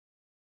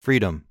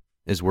Freedom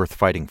is worth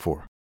fighting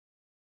for.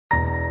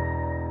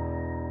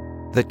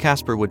 That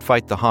Casper would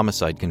fight the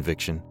homicide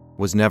conviction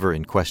was never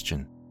in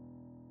question.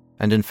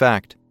 And in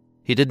fact,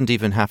 he didn't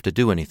even have to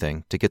do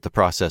anything to get the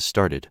process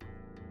started.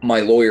 My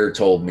lawyer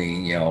told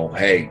me,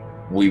 hey,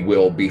 we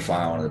will be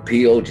filing an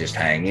appeal, just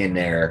hang in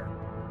there.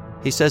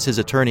 He says his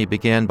attorney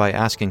began by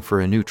asking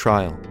for a new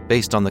trial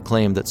based on the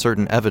claim that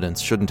certain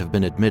evidence shouldn't have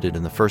been admitted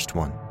in the first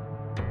one.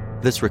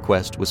 This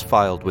request was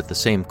filed with the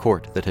same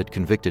court that had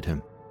convicted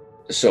him.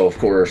 So, of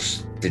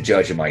course, the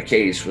judge in my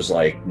case was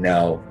like,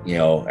 no,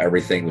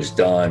 everything was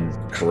done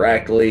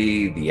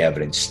correctly. The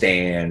evidence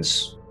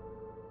stands.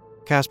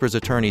 Casper's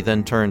attorney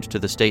then turned to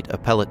the state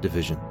appellate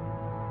division.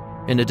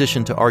 In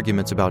addition to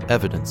arguments about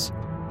evidence,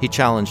 he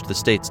challenged the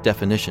state's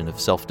definition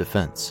of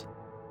self-defense.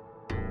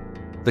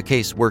 The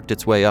case worked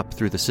its way up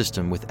through the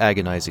system with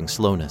agonizing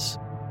slowness.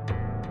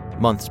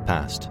 Months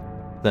passed,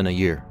 then a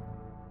year.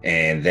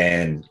 And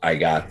then I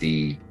got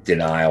the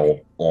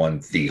denial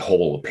on the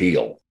whole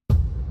appeal.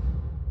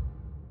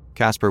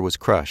 Casper was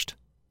crushed,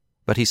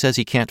 but he says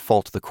he can't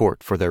fault the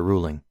court for their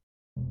ruling.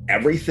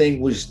 Everything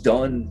was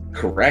done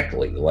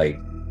correctly.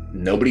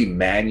 Nobody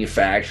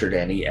manufactured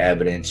any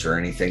evidence or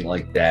anything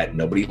like that.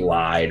 Nobody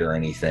lied or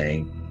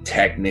anything.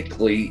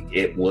 Technically,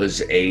 it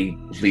was a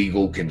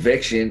legal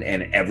conviction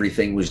and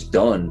everything was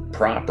done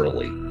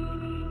properly.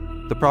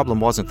 The problem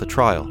wasn't the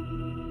trial.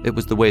 It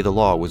was the way the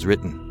law was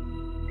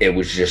written. It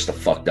was just a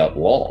fucked up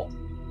law,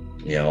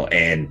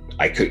 and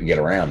I couldn't get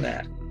around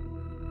that.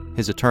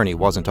 His attorney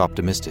wasn't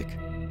optimistic.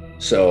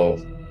 So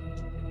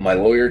my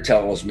lawyer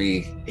tells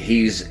me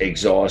he's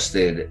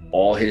exhausted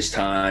all his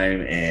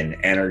time and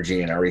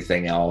energy and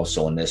everything else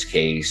on this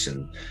case.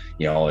 And,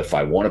 if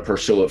I want to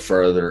pursue it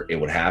further, it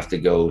would have to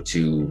go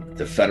to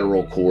the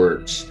federal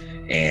courts.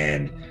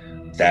 And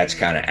that's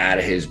kind of out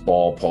of his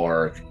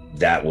ballpark.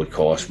 That would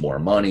cost more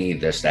money,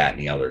 this, that,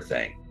 and the other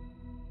thing.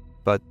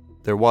 But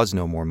there was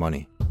no more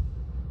money.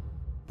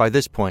 By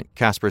this point,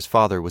 Casper's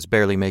father was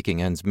barely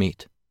making ends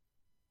meet.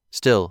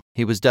 Still,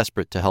 he was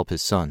desperate to help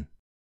his son.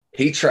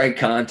 He tried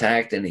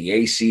contacting the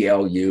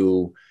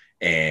ACLU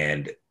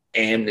and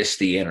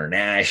Amnesty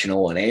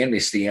International, and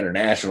Amnesty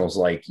International's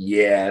like,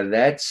 yeah,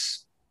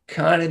 that's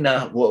kind of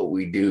not what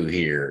we do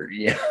here.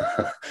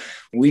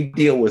 We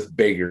deal with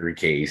bigger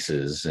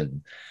cases.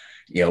 And,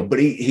 but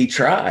he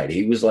tried.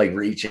 He was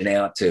reaching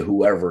out to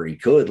whoever he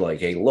could,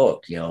 hey,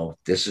 look,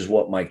 this is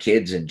what my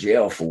kid's in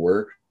jail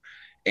for.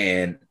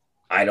 And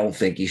I don't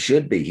think he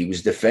should be. He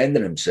was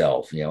defending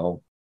himself,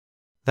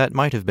 That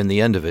might have been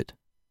the end of it,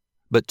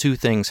 but two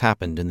things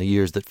happened in the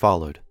years that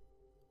followed.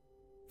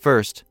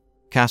 First,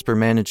 Casper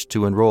managed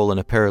to enroll in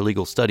a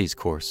paralegal studies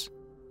course,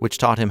 which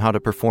taught him how to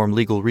perform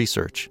legal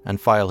research and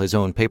file his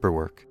own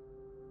paperwork.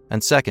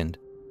 And second,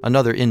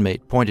 another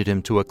inmate pointed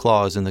him to a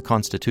clause in the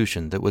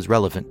Constitution that was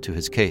relevant to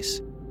his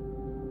case.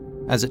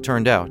 As it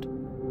turned out,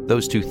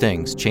 those two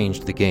things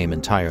changed the game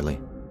entirely.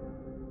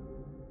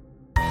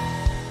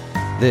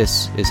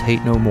 This is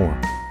Hate No More,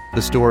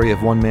 the story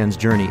of one man's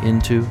journey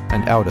into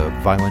and out of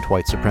violent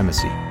white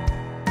supremacy.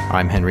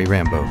 I'm Henry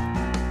Rambo.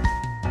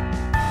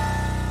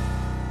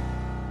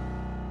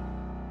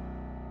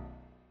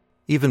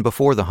 Even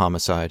before the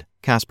homicide,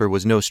 Casper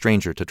was no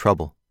stranger to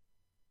trouble.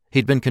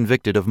 He'd been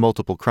convicted of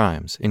multiple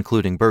crimes,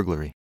 including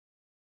burglary.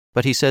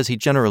 But he says he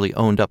generally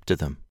owned up to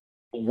them.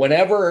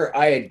 Whenever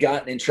I had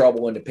gotten in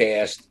trouble in the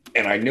past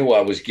and I knew I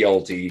was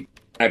guilty,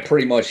 I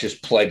pretty much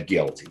just pled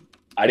guilty.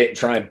 I didn't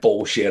try and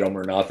bullshit them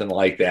or nothing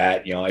like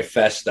that. I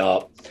fessed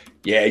up.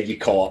 Yeah, you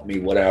caught me,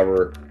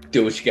 whatever.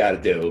 Do what you got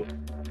to do.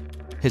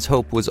 His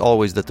hope was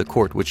always that the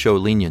court would show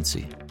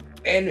leniency.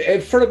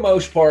 And for the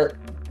most part,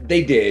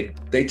 they did.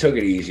 They took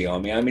it easy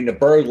on me. I mean, the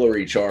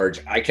burglary charge,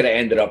 I could have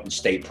ended up in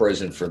state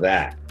prison for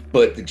that.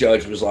 But the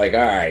judge was like, all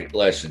right,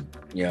 listen,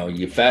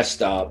 you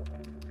fessed up.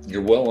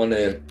 You're willing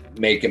to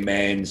make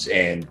amends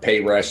and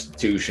pay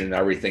restitution and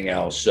everything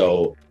else.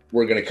 So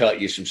we're going to cut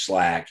you some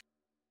slack.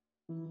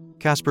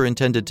 Casper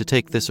intended to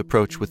take this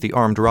approach with the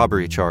armed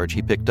robbery charge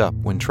he picked up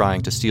when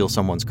trying to steal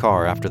someone's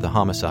car after the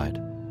homicide,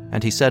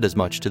 and he said as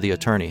much to the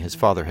attorney his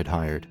father had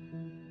hired.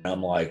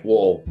 I'm like,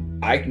 well,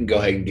 I can go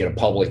ahead and get a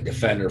public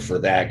defender for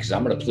that because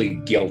I'm going to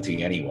plead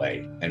guilty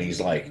anyway. And he's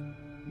like,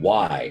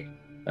 why?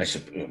 I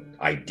said,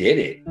 I did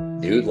it,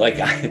 dude. What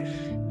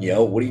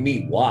do you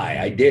mean, why?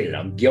 I did it.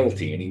 I'm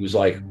guilty. And he was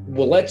like,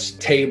 well, let's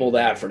table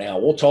that for now.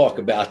 We'll talk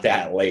about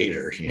that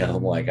later.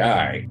 I'm like, all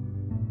right.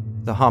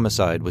 The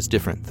homicide was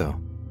different, though.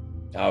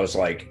 I was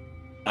like,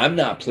 I'm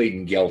not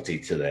pleading guilty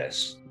to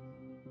this.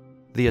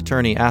 The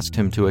attorney asked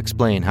him to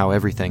explain how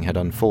everything had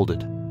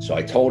unfolded. So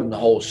I told him the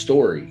whole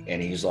story,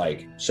 and he's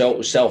like, so it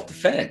was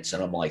self-defense?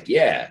 And I'm like,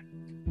 yeah.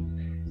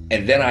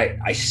 And then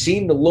I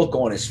seen the look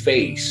on his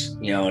face,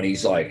 and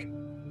he's like,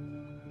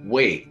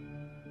 wait,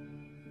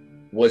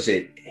 was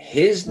it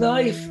his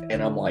knife?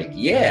 And I'm like,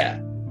 yeah.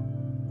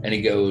 And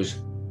he goes,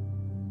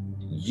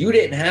 you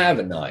didn't have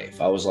a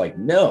knife. I was like,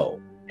 no.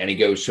 And he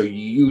goes, so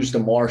you used a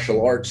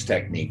martial arts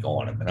technique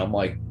on him? And I'm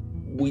like,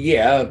 well,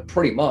 yeah,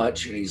 pretty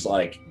much. And he's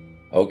like,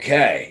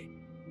 okay.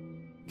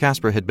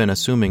 Casper had been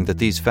assuming that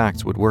these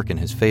facts would work in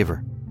his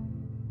favor.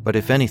 But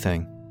if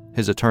anything,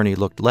 his attorney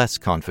looked less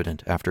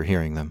confident after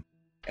hearing them.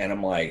 And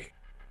I'm like,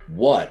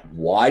 what?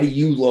 Why do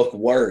you look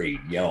worried?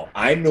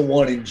 I'm the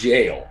one in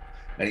jail.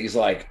 And he's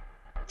like,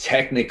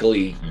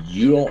 technically,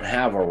 you don't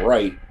have a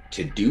right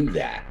to do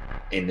that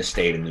in the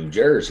state of New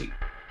Jersey.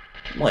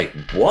 I'm like,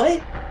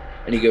 what?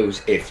 And he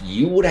goes, if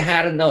you would have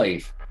had a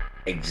knife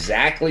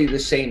exactly the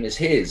same as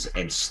his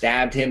and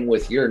stabbed him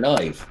with your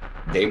knife,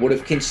 they would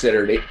have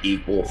considered it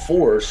equal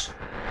force.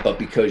 But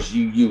because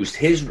you used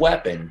his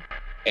weapon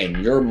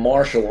and your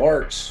martial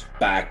arts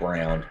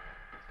background,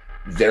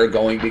 they're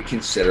going to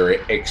consider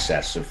it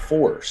excessive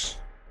force.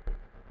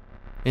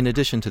 In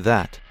addition to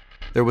that,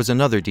 there was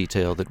another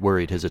detail that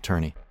worried his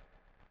attorney.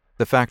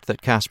 The fact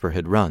that Casper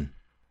had run.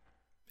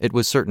 It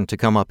was certain to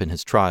come up in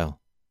his trial.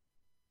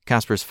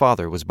 Casper's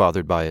father was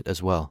bothered by it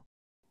as well.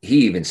 He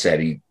even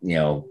said,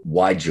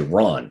 why'd you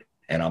run?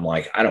 And I'm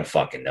like, I don't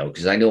fucking know,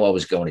 because I knew I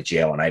was going to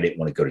jail and I didn't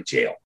want to go to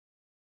jail.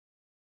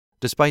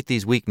 Despite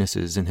these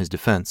weaknesses in his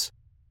defense,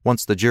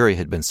 once the jury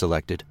had been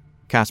selected,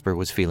 Casper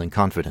was feeling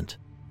confident.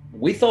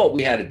 We thought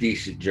we had a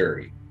decent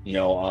jury.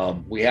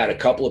 We had a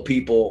couple of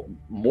people,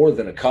 more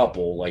than a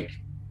couple, like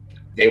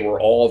they were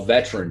all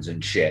veterans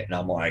and shit. And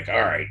I'm like,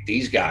 all right,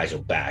 these guys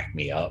will back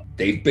me up.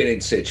 They've been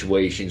in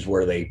situations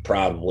where they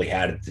probably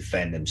had to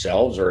defend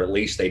themselves, or at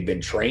least they've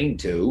been trained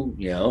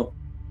to.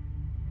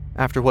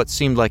 After what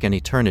seemed like an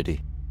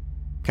eternity,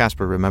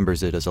 Casper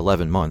remembers it as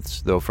 11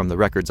 months, though from the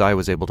records I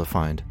was able to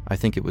find, I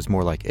think it was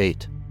more like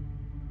 8.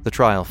 The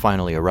trial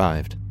finally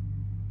arrived.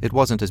 It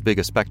wasn't as big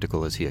a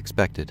spectacle as he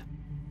expected.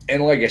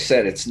 And like I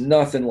said, it's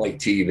nothing like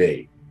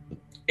TV.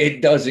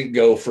 It doesn't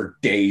go for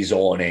days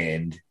on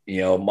end.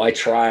 My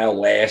trial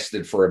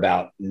lasted for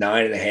about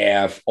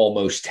 9.5,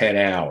 almost 10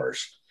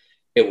 hours.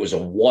 It was a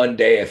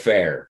one-day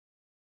affair.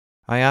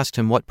 I asked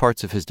him what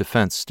parts of his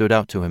defense stood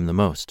out to him the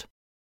most.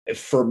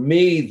 For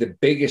me, the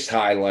biggest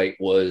highlight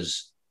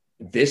was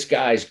this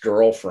guy's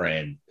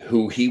girlfriend,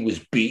 who he was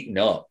beating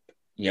up.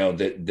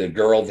 The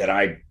girl that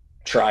I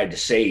tried to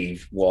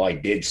save, well, I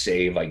did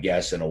save, I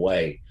guess, in a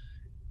way.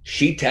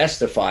 She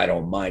testified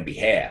on my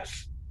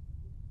behalf.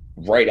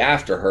 Right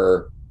after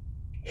her,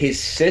 his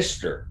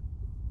sister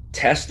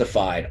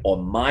testified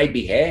on my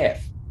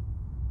behalf.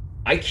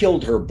 I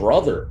killed her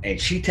brother and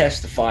she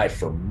testified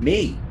for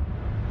me.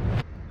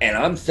 And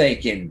I'm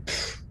thinking,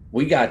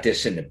 we got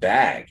this in the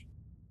bag.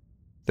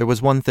 There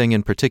was one thing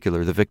in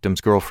particular the victim's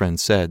girlfriend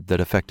said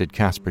that affected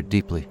Casper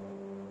deeply.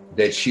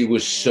 That she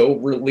was so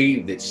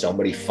relieved that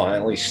somebody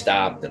finally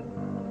stopped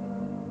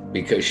him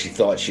because she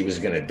thought she was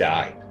going to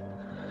die.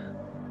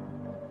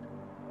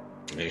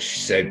 And she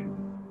said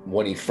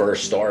when he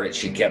first started,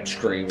 she kept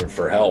screaming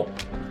for help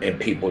and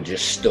people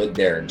just stood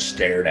there and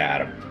stared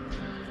at him.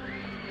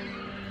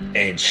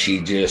 And she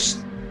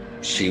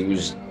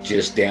was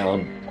just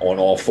down on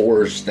all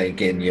fours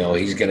thinking,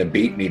 he's going to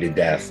beat me to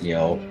death.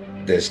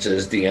 This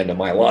is the end of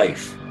my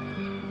life.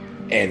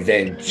 And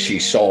then she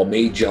saw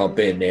me jump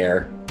in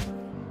there.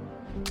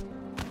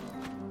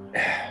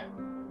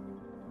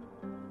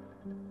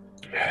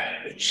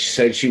 She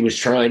said she was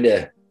trying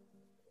to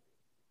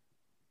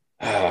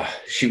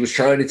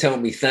tell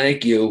me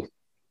thank you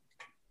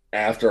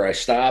after I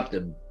stopped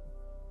him,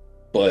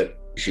 but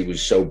she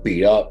was so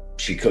beat up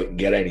she couldn't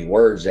get any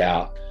words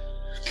out.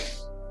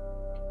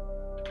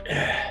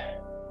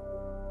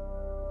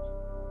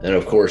 And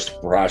of course the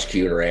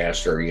prosecutor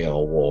asked her,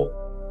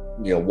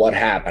 what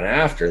happened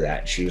after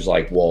that? She was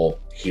like, well,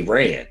 he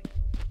ran.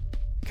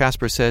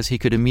 Casper says he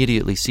could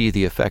immediately see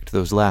the effect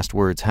those last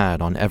words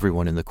had on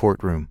everyone in the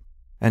courtroom.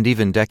 And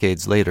even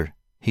decades later,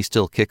 he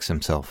still kicks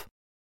himself.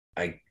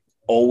 I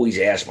always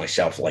ask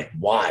myself,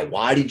 why?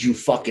 Why did you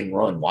fucking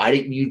run? Why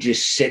didn't you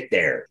just sit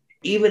there?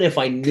 Even if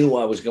I knew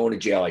I was going to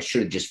jail, I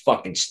should have just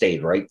fucking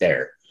stayed right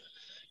there.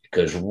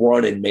 Because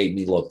running made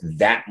me look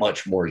that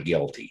much more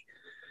guilty.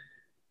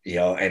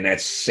 And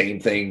that's the same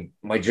thing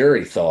my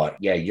jury thought.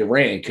 Yeah, you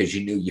ran because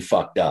you knew you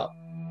fucked up.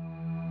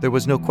 There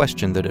was no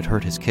question that it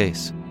hurt his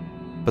case.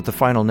 But the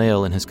final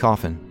nail in his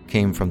coffin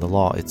came from the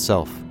law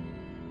itself.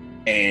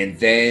 And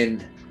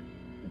then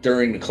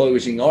during the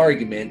closing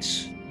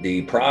arguments,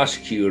 the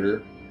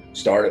prosecutor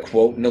started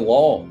quoting the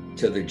law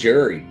to the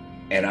jury.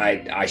 And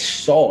I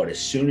saw it as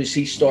soon as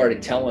he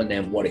started telling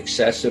them what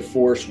excessive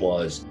force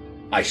was.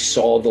 I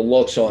saw the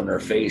looks on their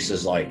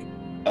faces like,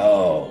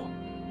 oh,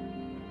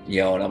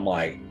 and I'm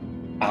like,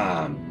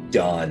 I'm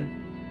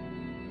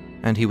done.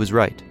 And he was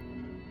right.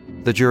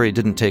 The jury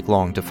didn't take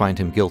long to find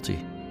him guilty.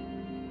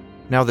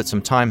 Now that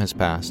some time has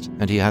passed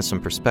and he has some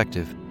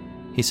perspective,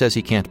 he says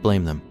he can't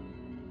blame them.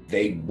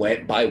 They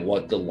went by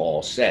what the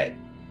law said.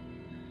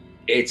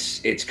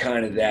 It's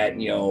kind of that,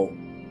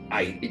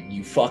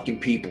 you fucking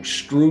people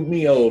screwed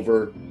me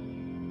over,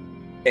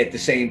 at the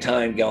same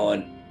time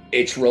going,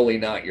 it's really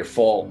not your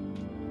fault.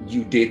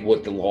 You did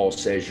what the law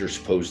says you're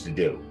supposed to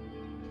do.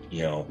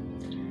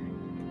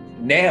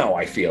 Now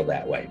I feel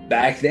that way.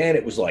 Back then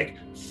it was like,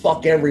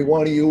 fuck every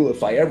one of you.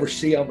 If I ever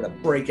see you, I'm going to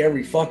break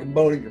every fucking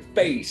bone in your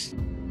face.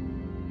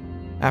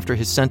 After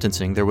his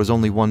sentencing, there was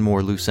only one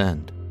more loose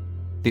end.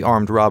 The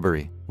armed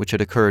robbery, which had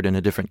occurred in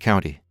a different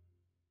county.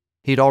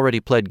 He'd already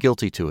pled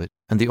guilty to it,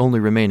 and the only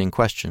remaining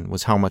question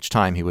was how much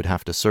time he would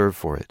have to serve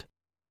for it.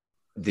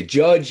 The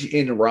judge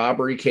in the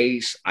robbery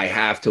case, I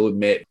have to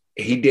admit,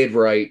 he did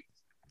right.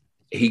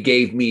 He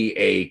gave me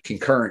a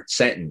concurrent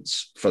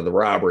sentence for the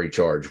robbery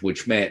charge,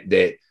 which meant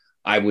that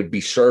I would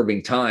be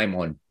serving time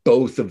on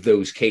both of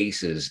those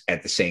cases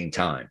at the same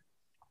time.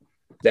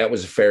 That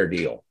was a fair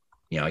deal.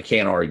 I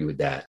can't argue with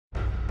that.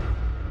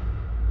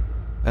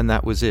 And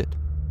that was it.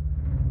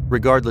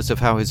 Regardless of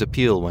how his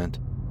appeal went,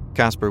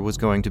 Casper was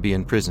going to be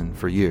in prison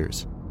for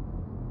years.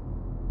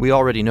 We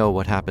already know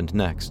what happened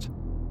next.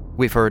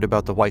 We've heard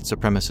about the white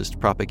supremacist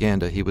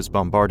propaganda he was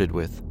bombarded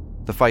with,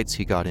 the fights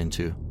he got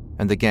into,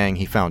 and the gang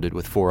he founded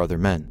with 4 other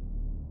men.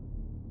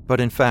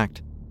 But in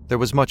fact, there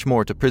was much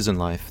more to prison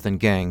life than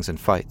gangs and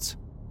fights.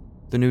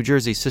 The New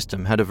Jersey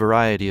system had a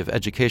variety of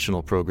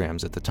educational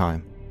programs at the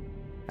time,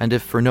 and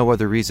if for no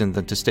other reason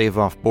than to stave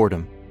off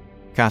boredom,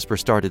 Casper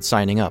started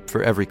signing up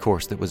for every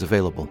course that was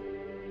available.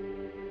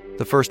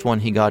 The first one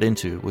he got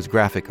into was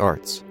graphic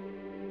arts.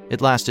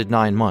 It lasted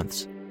 9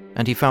 months,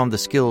 and he found the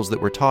skills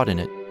that were taught in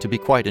it to be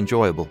quite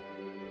enjoyable.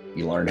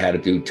 You learned how to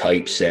do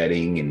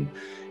typesetting and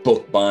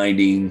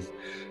bookbinding.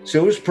 So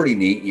it was pretty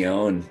neat,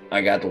 and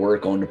I got to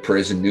work on the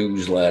prison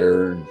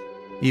newsletter.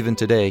 Even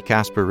today,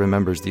 Casper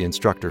remembers the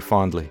instructor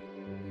fondly.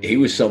 He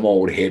was some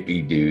old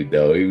hippie dude,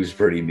 though. He was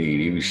pretty neat.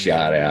 He was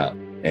shot out.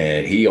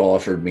 And he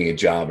offered me a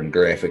job in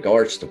graphic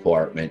arts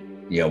department,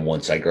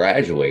 once I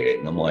graduated.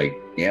 And I'm like,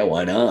 yeah,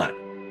 why not?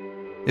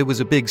 It was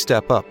a big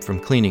step up from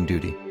cleaning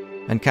duty,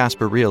 and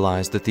Casper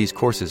realized that these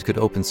courses could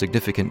open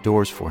significant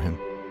doors for him.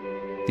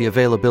 The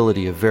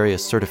availability of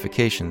various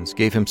certifications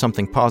gave him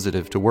something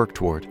positive to work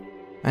toward,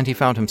 and he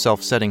found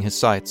himself setting his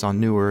sights on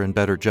newer and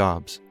better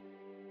jobs.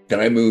 Then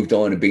I moved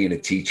on to being a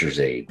teacher's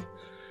aide.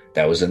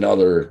 That was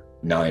another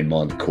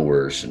 9-month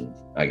course, and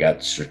I got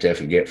the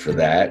certificate for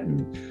that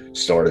and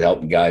started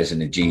helping guys in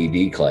the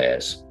GED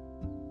class.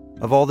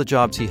 Of all the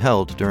jobs he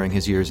held during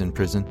his years in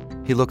prison,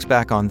 he looks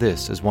back on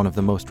this as one of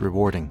the most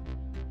rewarding.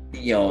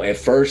 At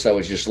first I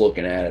was just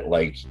looking at it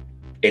like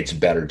it's a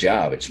better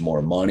job. It's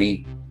more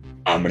money.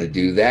 I'm going to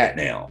do that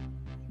now.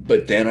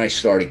 But then I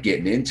started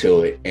getting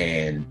into it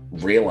and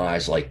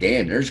realized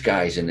damn, there's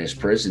guys in this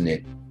prison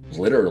that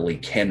literally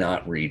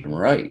cannot read and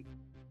write.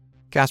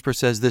 Casper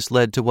says this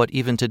led to what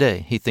even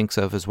today he thinks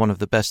of as one of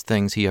the best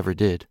things he ever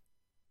did.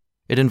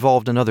 It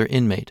involved another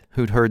inmate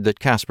who'd heard that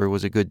Casper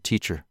was a good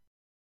teacher.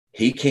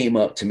 He came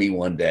up to me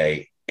one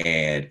day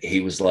and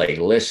he was like,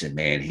 listen,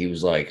 man, he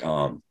was like,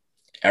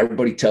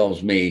 everybody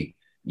tells me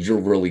you're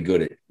really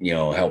good at,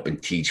 helping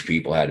teach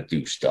people how to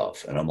do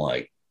stuff. And I'm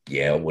like,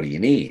 yeah, what do you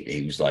need?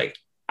 He was like,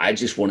 I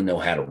just want to know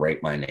how to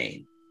write my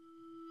name.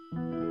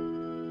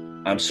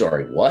 I'm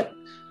sorry, what?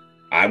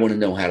 I want to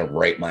know how to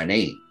write my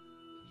name.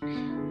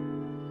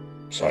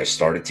 So I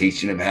started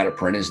teaching him how to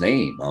print his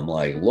name. I'm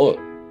like, look,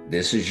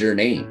 this is your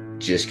name.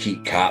 Just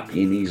keep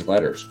copying these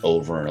letters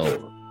over and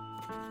over.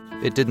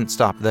 It didn't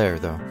stop there,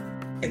 though.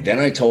 And then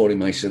I told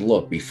him, I said,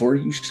 look, before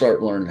you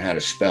start learning how to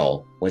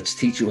spell, let's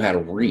teach you how to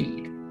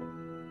read.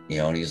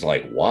 And he's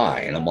like, why?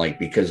 And I'm like,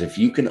 because if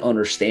you can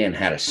understand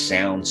how to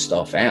sound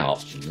stuff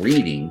out,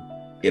 reading,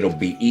 it'll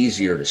be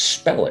easier to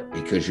spell it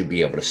because you'll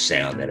be able to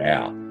sound it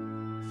out.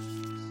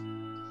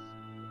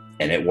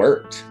 And it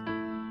worked.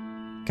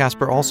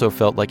 Casper also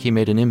felt like he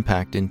made an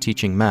impact in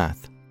teaching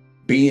math.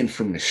 Being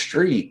from the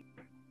street,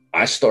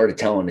 I started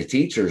telling the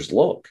teachers,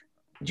 look,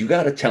 you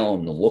got to tell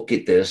them to look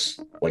at this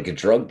like a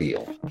drug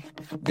deal.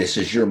 This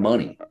is your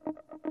money.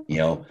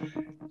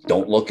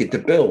 Don't look at the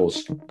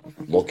bills.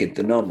 Look at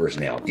the numbers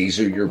now. These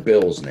are your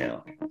bills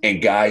now.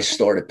 And guys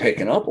started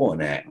picking up on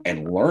that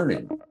and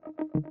learning.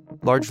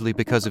 Largely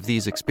because of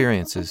these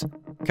experiences,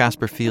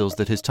 Casper feels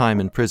that his time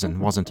in prison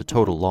wasn't a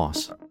total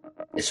loss.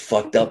 As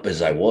fucked up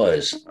as I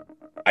was,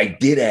 I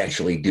did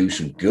actually do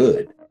some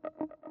good.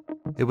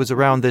 It was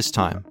around this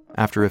time,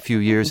 after a few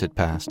years had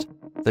passed,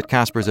 that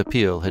Casper's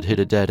appeal had hit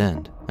a dead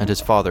end and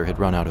his father had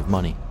run out of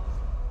money.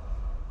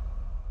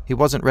 He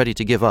wasn't ready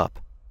to give up,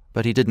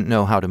 but he didn't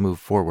know how to move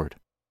forward.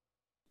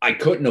 I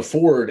couldn't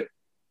afford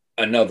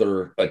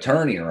another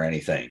attorney or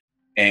anything.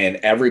 And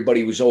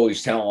everybody was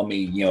always telling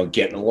me,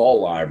 get in the law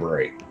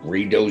library,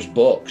 read those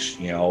books,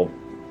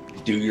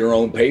 do your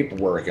own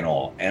paperwork and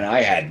all. And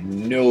I had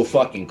no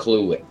fucking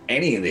clue what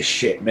any of this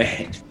shit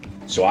meant.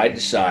 So I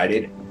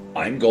decided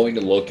I'm going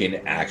to look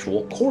into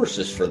actual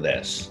courses for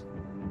this.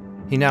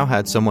 He now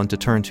had someone to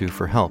turn to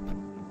for help.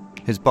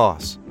 His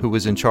boss, who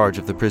was in charge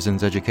of the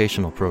prison's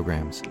educational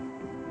programs.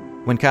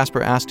 When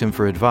Casper asked him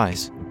for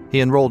advice, he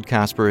enrolled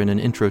Casper in an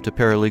Intro to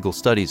Paralegal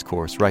Studies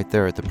course right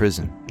there at the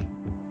prison.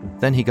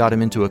 Then he got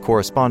him into a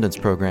correspondence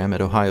program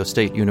at Ohio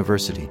State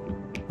University,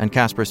 and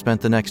Casper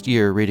spent the next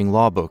year reading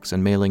law books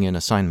and mailing in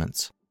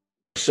assignments.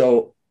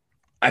 So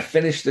I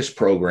finished this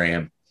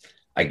program.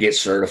 I get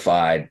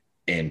certified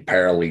in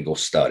paralegal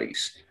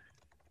studies.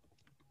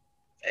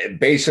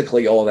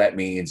 Basically, all that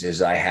means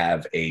is I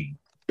have a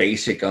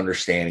basic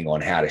understanding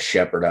on how to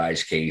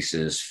shepherdize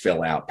cases,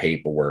 fill out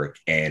paperwork,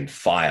 and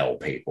file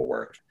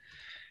paperwork.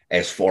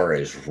 As far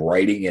as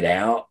writing it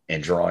out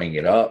and drawing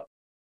it up,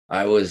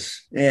 I was,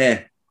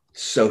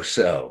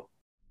 so.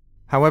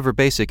 However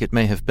basic it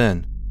may have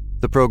been,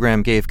 the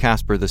program gave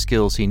Casper the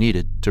skills he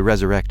needed to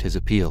resurrect his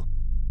appeal.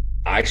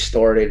 I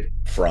started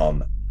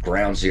from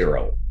ground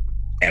zero,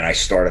 and I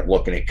started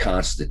looking at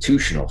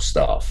constitutional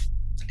stuff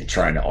and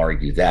trying to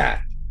argue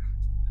that.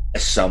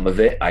 Some of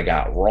it I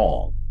got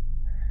wrong,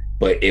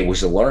 but it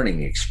was a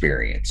learning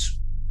experience.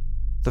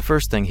 The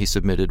first thing he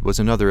submitted was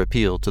another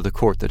appeal to the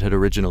court that had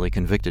originally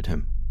convicted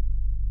him.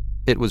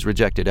 It was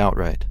rejected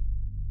outright,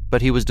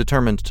 but he was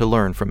determined to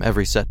learn from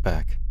every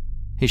setback.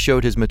 He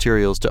showed his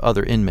materials to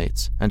other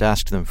inmates and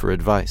asked them for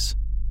advice.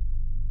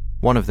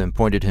 One of them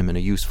pointed him in a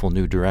useful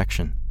new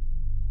direction.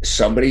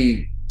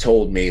 Somebody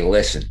told me,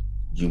 listen,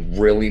 you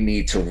really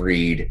need to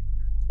read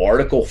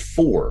Article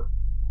 4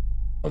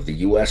 of the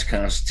U.S.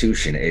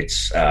 Constitution.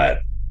 It's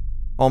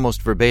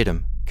almost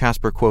verbatim,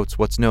 Casper quotes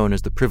what's known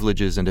as the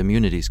Privileges and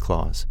Immunities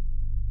Clause.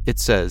 It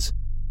says,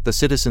 "The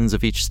citizens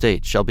of each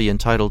state shall be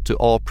entitled to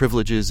all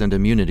privileges and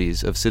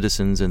immunities of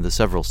citizens in the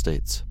several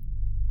states."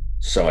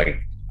 So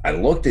I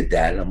looked at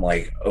that and I'm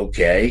like,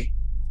 okay,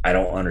 I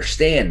don't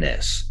understand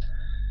this.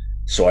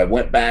 So I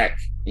went back,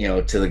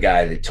 to the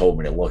guy that told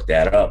me to look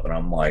that up, and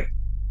I'm like,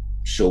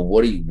 so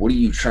what are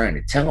you trying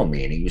to tell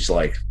me? And he was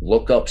like,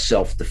 look up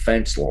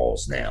self-defense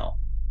laws now.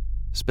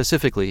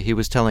 Specifically, he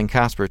was telling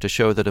Casper to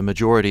show that a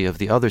majority of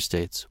the other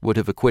states would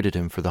have acquitted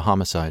him for the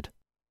homicide.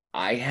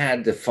 I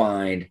had to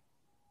find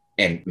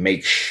and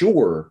make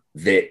sure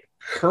that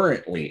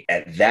currently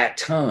at that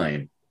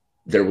time,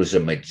 there was a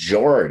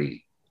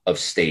majority of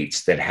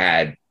states that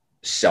had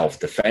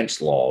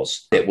self-defense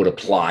laws that would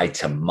apply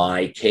to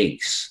my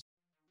case.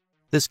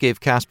 This gave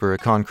Casper a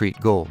concrete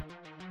goal,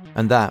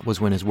 and that was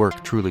when his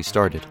work truly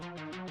started.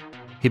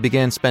 He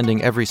began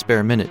spending every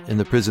spare minute in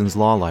the prison's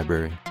law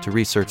library to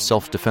research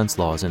self-defense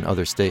laws in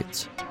other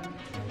states.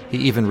 He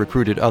even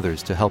recruited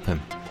others to help him.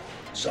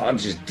 So I'm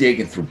just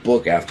digging through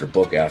book after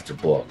book after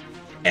book.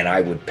 And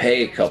I would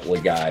pay a couple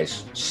of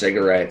guys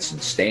cigarettes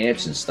and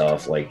stamps and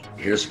stuff. Like,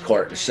 here's a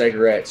carton of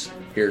cigarettes,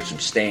 here's some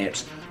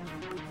stamps.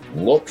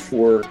 Look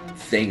for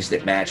things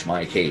that match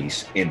my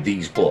case in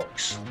these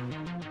books.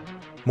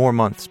 More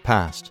months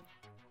passed,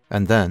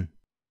 and then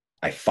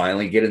I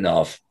finally get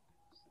enough.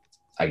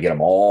 I get them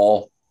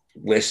all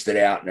listed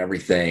out and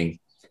everything,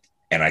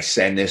 and I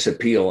send this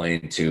appeal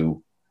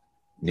into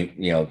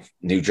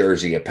New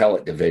Jersey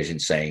Appellate Division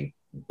saying,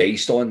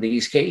 based on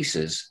these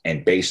cases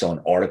and based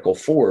on Article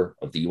 4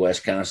 of the U.S.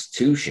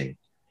 Constitution,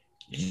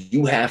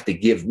 you have to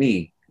give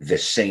me the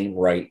same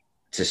right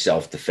to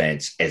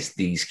self-defense as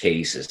these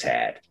cases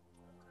had.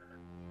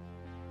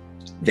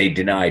 They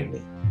denied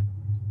me.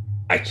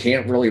 I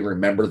can't really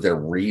remember their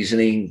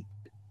reasoning.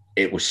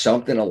 It was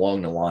something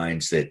along the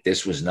lines that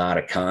this was not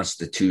a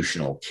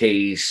constitutional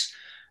case.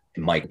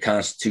 My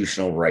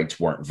constitutional rights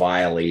weren't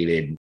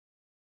violated.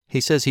 He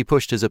says he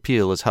pushed his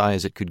appeal as high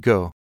as it could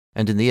go,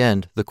 and in the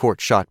end, the court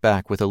shot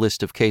back with a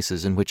list of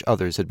cases in which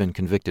others had been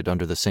convicted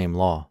under the same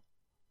law.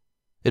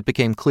 It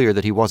became clear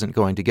that he wasn't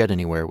going to get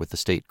anywhere with the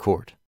state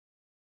court.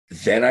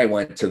 Then I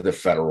went to the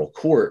federal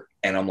court,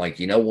 and I'm like,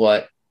 you know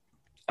what?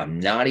 I'm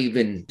not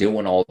even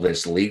doing all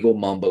this legal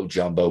mumbo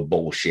jumbo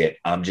bullshit.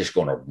 I'm just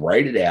going to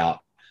write it out,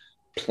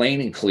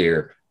 plain and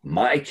clear.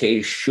 My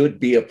case should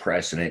be a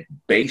precedent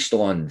based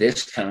on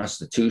this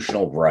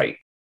constitutional right.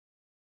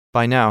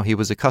 By now, he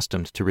was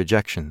accustomed to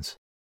rejections.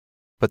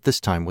 But this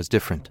time was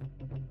different.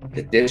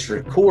 The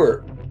district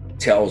court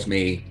tells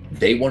me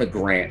they want to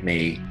grant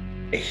me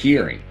a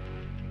hearing.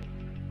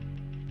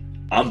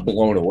 I'm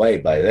blown away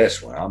by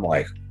this one. I'm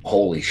like,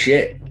 holy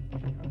shit.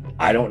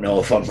 I don't know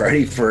if I'm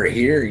ready for a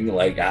hearing.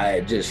 Like, I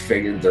just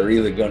figured they're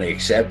either going to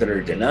accept it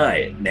or deny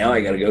it. Now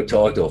I got to go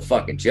talk to a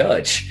fucking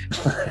judge.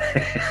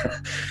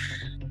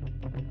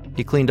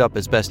 He cleaned up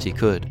as best he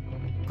could,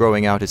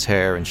 growing out his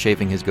hair and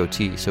shaving his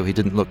goatee so he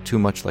didn't look too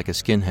much like a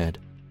skinhead.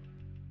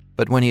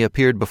 But when he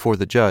appeared before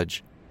the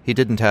judge, he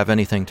didn't have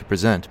anything to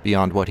present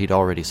beyond what he'd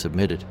already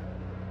submitted.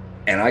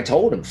 And I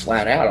told him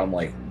flat out, I'm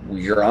like, well,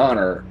 Your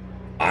Honor,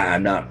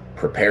 I'm not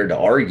prepared to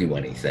argue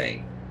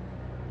anything.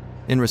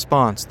 In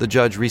response, the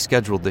judge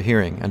rescheduled the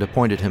hearing and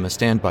appointed him a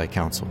standby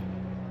counsel,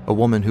 a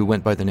woman who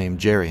went by the name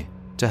Jerry,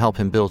 to help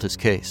him build his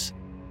case.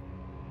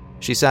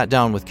 She sat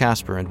down with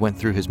Casper and went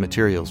through his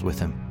materials with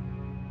him.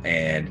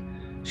 And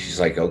she's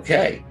like,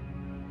 okay,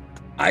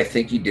 I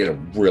think you did a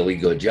really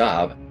good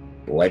job.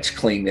 Let's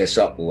clean this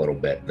up a little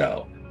bit,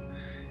 though.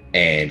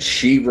 And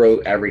she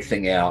wrote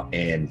everything out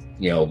in,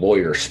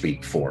 lawyer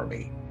speak for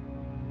me.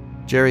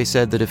 Jerry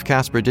said that if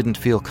Casper didn't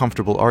feel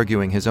comfortable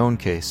arguing his own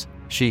case,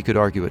 she could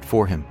argue it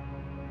for him.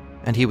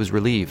 And he was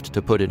relieved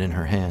to put it in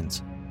her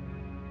hands.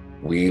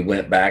 We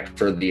went back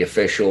for the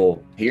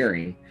official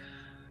hearing,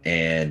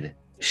 and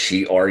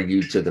she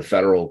argued to the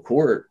federal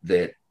court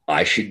that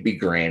I should be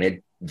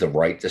granted the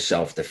right to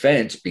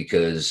self-defense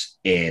because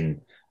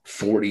in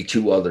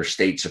 42 other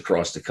states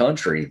across the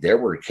country, there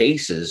were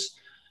cases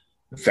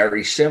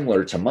very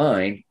similar to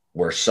mine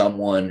where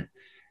someone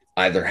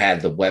either had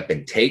the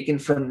weapon taken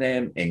from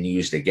them and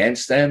used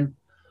against them,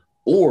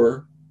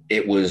 or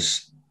it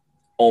was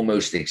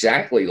almost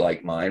exactly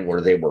like mine, where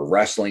they were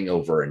wrestling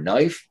over a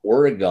knife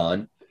or a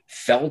gun,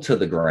 fell to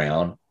the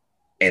ground,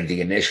 and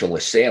the initial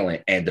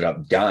assailant ended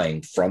up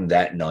dying from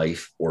that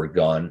knife or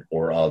gun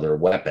or other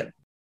weapon.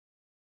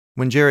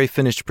 When Jerry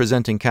finished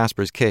presenting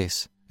Casper's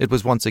case, it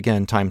was once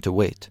again time to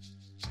wait.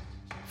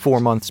 4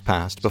 months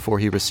passed before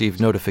he received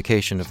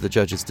notification of the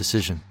judge's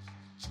decision.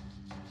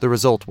 The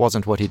result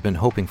wasn't what he'd been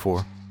hoping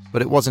for,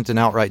 but it wasn't an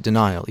outright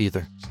denial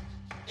either.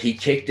 He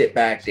kicked it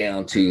back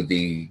down to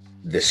the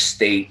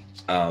state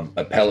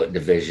appellate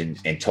division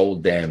and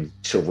told them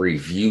to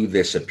review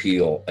this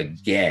appeal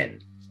again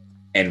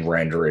and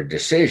render a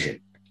decision.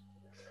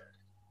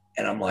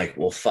 And I'm like,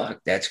 well, fuck,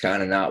 that's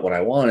kind of not what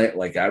I wanted.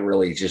 Like, I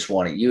really just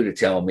wanted you to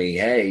tell me,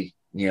 hey,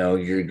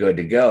 you're good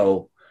to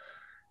go,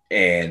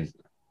 and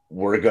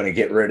we're going to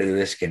get rid of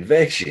this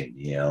conviction.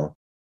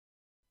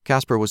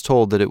 Casper was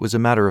told that it was a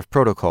matter of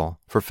protocol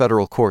for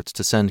federal courts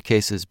to send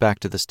cases back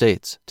to the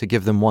states to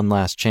give them one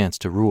last chance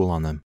to rule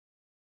on them.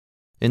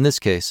 In this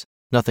case,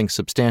 nothing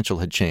substantial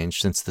had changed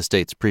since the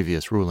state's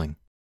previous ruling.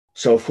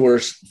 So, of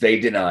course, they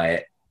deny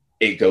it.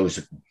 It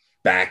goes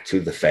back to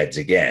the feds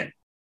again.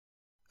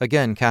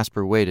 Again,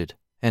 Casper waited,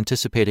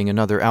 anticipating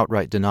another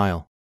outright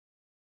denial.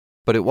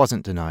 But it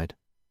wasn't denied.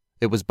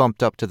 It was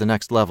bumped up to the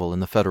next level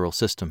in the federal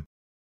system.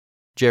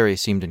 Jerry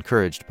seemed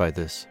encouraged by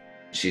this.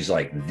 She's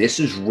like, this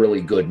is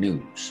really good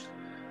news.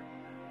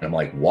 And I'm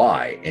like,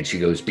 why? And she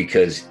goes,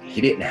 because he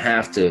didn't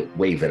have to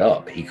wave it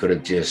up. He could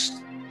have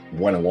just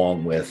went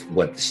along with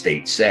what the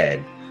state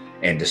said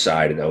and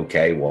decided,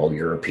 okay, well,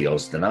 your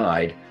appeal's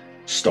denied,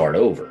 start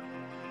over.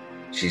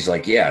 She's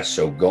like, yeah,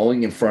 so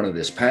going in front of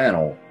this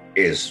panel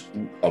is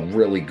a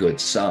really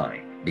good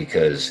sign,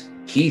 because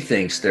he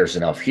thinks there's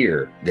enough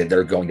here that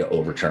they're going to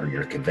overturn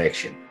your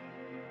conviction.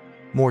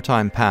 More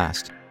time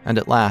passed, and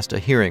at last a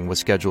hearing was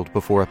scheduled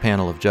before a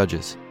panel of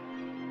judges.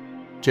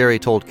 Jerry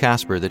told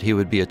Casper that he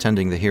would be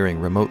attending the hearing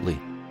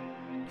remotely.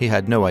 He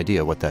had no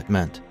idea what that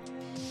meant.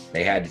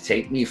 They had to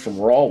take me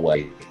from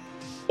Rahway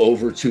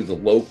over to the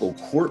local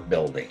court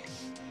building.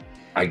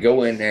 I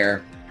go in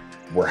there,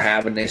 we're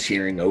having this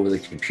hearing over the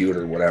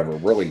computer, whatever,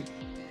 really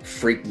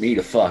freaked me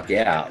the fuck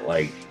out.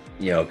 Like,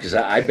 because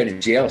I've been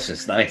in jail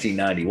since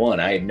 1991.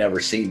 I had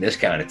never seen this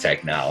kind of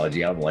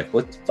technology. I'm like,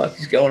 what the fuck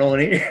is going on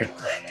here?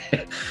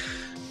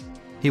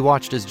 He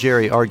watched as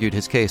Jerry argued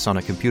his case on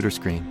a computer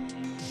screen.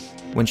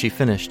 When she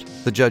finished,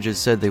 the judges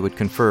said they would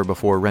confer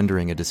before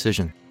rendering a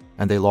decision,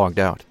 and they logged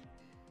out.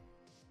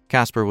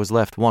 Casper was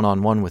left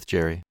one-on-one with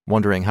Jerry,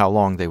 wondering how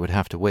long they would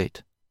have to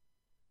wait.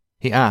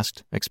 He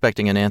asked,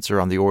 expecting an answer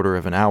on the order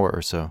of an hour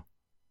or so,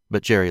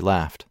 but Jerry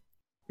laughed.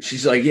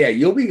 She's like, yeah,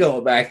 you'll be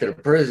going back to the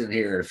prison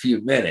here in a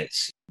few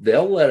minutes.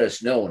 They'll let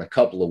us know in a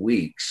couple of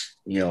weeks,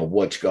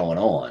 what's going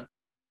on.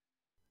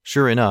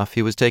 Sure enough,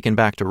 he was taken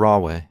back to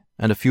Rahway,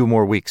 and a few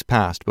more weeks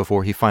passed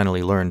before he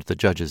finally learned the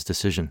judge's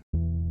decision.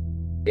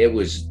 It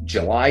was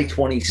July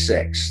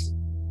 26th.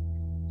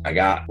 I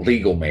got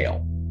legal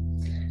mail.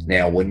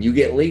 Now, when you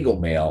get legal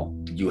mail,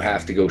 you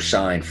have to go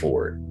sign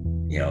for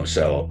it.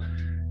 So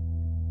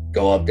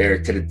go up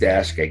there to the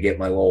desk. I get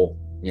my little,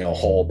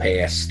 hall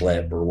pass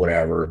slip or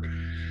whatever.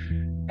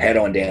 Head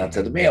on down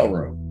to the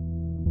mailroom.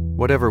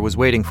 Whatever was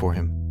waiting for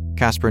him,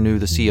 Casper knew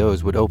the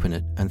COs would open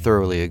it and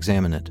thoroughly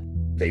examine it.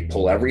 They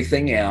pull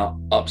everything out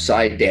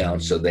upside down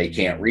so they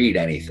can't read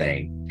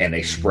anything, and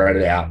they spread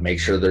it out, make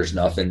sure there's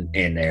nothing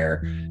in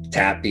there,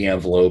 tap the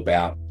envelope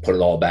out, put it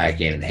all back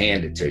in, and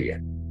hand it to you.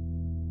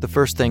 The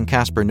first thing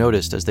Casper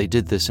noticed as they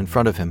did this in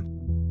front of him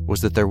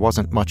was that there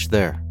wasn't much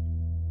there.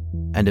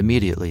 And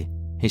immediately,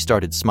 he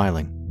started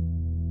smiling.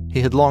 He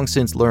had long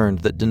since learned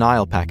that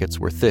denial packets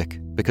were thick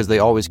because they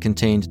always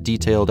contained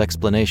detailed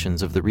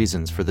explanations of the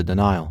reasons for the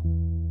denial.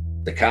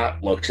 The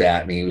cop looks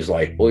at me. He was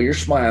like, well, you're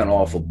smiling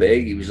awful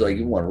big. He was like,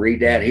 you want to read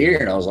that here?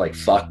 And I was like,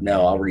 fuck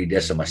no, I'll read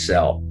this in my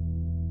cell.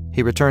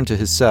 He returned to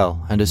his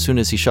cell, and as soon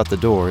as he shut the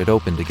door, it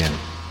opened again.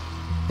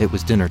 It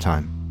was dinner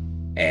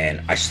time.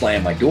 And I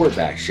slammed my door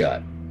back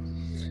shut.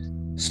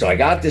 So I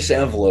got this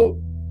envelope,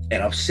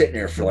 and I'm sitting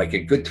there for like a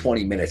good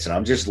 20 minutes, and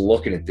I'm just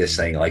looking at this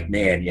thing like,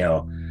 man,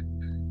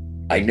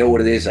 I know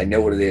what it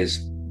is,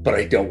 but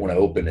I don't want to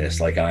open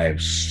this. Like, I am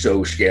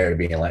so scared of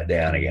being let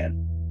down again.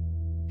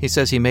 He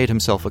says he made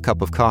himself a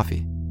cup of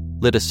coffee,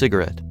 lit a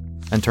cigarette,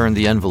 and turned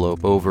the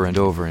envelope over and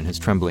over in his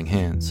trembling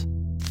hands.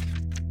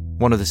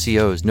 One of the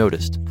COs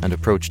noticed and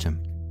approached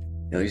him.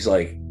 He's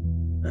like,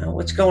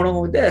 what's going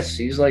on with this?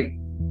 He's like,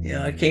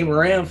 I came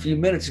around a few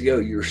minutes ago.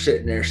 You were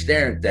sitting there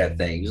staring at that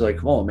thing. He's like,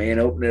 come on, man,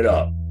 open it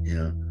up.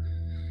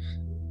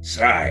 It's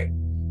all right.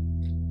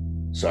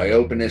 So I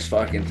open this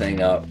fucking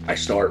thing up. I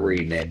start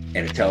reading it,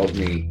 and it tells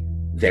me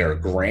they're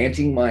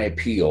granting my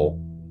appeal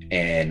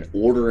and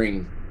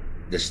ordering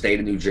the state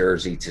of New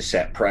Jersey to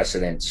set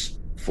precedents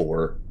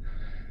for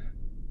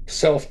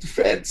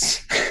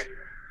self-defense.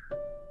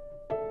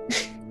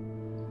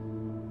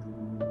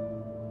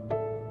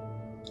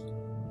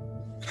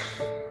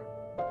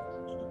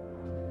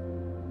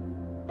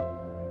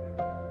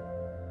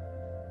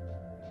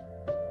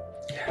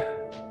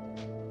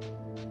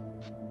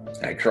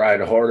 I cried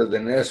harder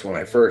than this when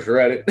I first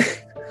read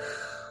it.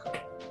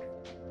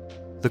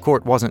 The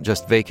court wasn't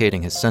just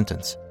vacating his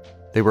sentence.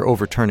 They were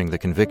overturning the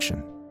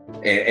conviction.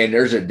 And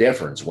there's a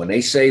difference. When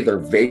they say they're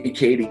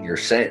vacating your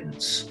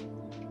sentence,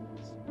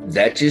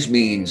 that just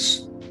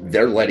means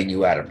they're letting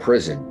you out of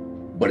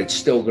prison, but it's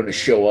still going to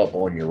show up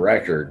on your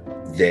record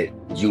that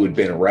you had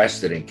been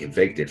arrested and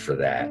convicted for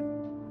that.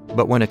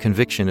 But when a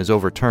conviction is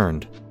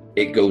overturned,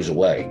 it goes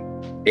away.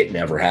 It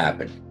never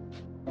happened.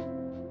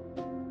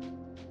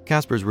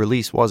 Casper's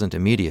release wasn't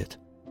immediate.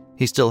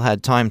 He still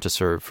had time to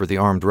serve for the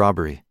armed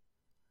robbery.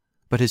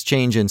 But his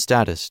change in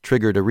status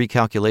triggered a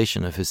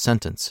recalculation of his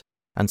sentence,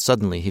 and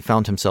suddenly he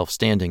found himself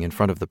standing in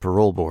front of the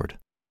parole board.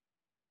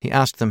 He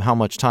asked them how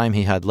much time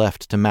he had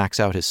left to max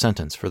out his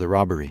sentence for the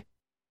robbery.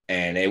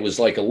 And it was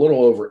like a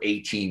little over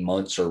 18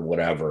 months or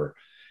whatever,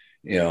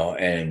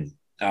 and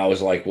I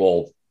was like,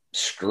 well,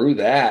 screw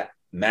that,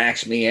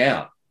 max me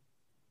out.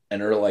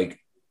 And they're like,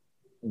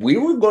 we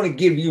were going to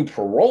give you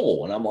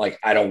parole. And I'm like,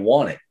 I don't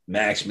want it,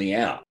 max me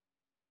out.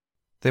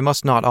 They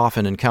must not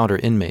often encounter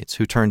inmates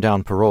who turn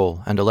down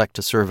parole and elect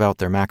to serve out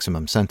their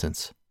maximum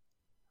sentence.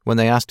 When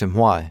they asked him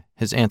why,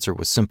 his answer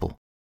was simple.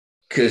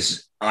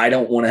 Because I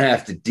don't want to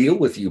have to deal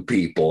with you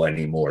people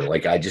anymore.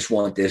 Like, I just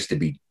want this to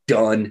be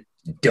done.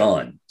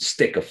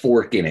 Stick a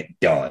fork in it,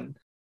 done.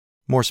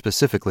 More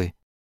specifically,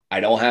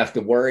 I don't have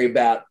to worry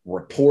about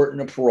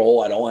reporting a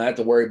parole. I don't have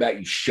to worry about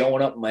you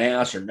showing up in my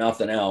house or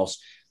nothing else.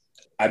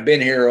 I've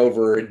been here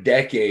over a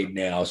decade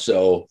now,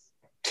 so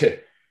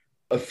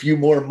a few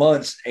more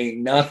months ain't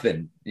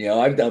nothing.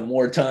 I've done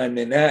more time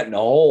than that in a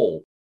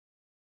hole.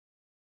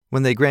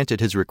 When they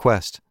granted his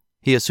request,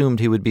 he assumed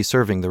he would be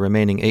serving the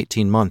remaining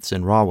 18 months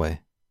in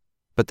Rahway.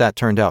 But that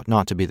turned out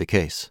not to be the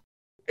case.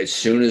 As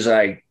soon as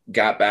I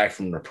got back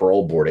from the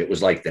parole board, it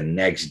was like the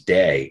next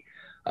day,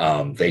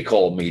 they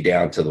called me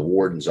down to the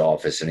warden's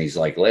office, and he's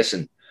like,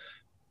 listen,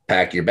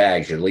 pack your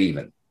bags, you're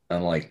leaving.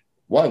 I'm like,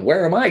 what?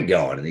 Where am I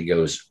going? And he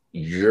goes,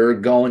 you're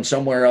going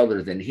somewhere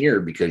other than here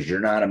because you're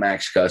not a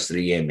max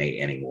custody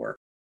inmate anymore.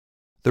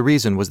 The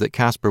reason was that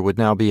Casper would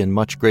now be in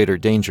much greater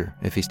danger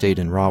if he stayed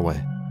in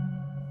Rahway.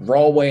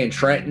 Rahway and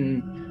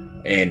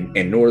Trenton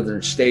and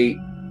Northern State,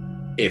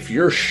 if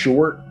you're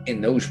short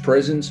in those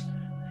prisons,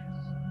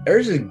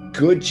 there's a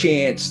good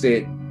chance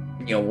that,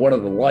 one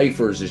of the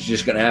lifers is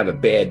just going to have a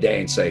bad day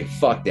and say,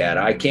 fuck that,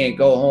 I can't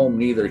go home,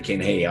 neither can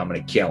he, I'm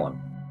going to kill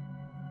him.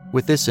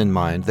 With this in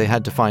mind, they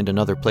had to find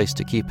another place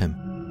to keep him.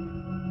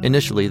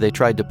 Initially, they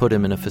tried to put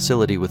him in a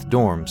facility with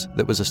dorms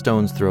that was a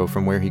stone's throw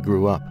from where he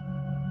grew up.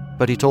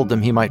 But he told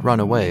them he might run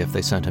away if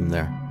they sent him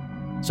there.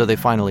 So they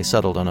finally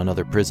settled on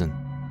another prison.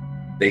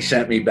 They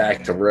sent me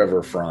back to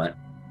Riverfront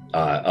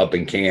up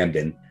in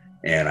Camden,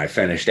 and I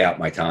finished out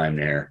my time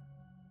there.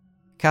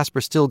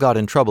 Casper still got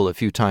in trouble a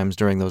few times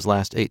during those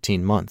last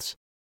 18 months,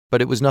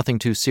 but it was nothing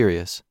too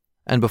serious,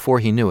 and before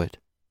he knew it,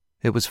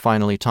 it was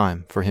finally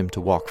time for him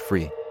to walk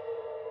free.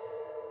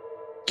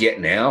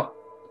 Getting out?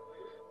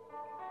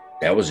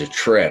 That was a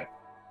trip.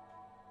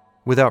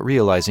 Without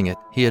realizing it,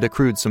 he had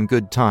accrued some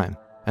good time,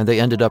 and they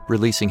ended up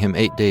releasing him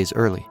 8 days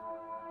early.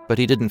 But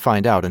he didn't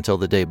find out until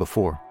the day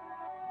before.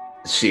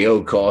 The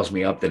CO calls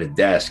me up to the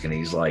desk, and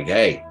he's like,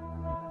 hey,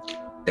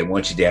 they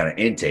want you down at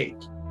intake.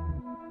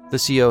 The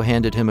CO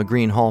handed him a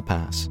green hall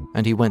pass,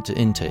 and he went to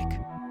intake,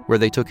 where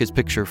they took his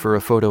picture for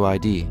a photo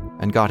ID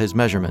and got his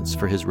measurements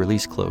for his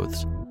release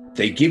clothes.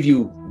 They give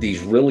you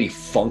these really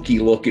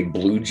funky-looking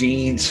blue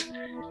jeans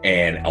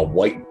and a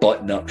white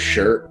button-up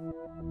shirt.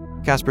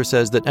 Casper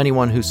says that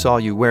anyone who saw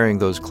you wearing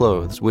those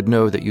clothes would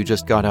know that you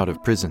just got out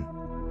of prison,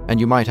 and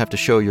you might have to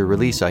show your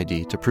release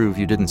ID to prove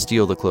you didn't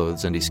steal the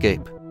clothes and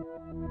escape.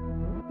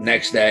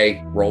 Next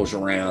day rolls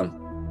around.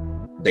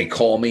 They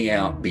call me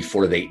out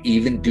before they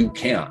even do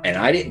count, and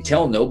I didn't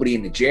tell nobody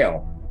in the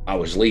jail I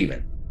was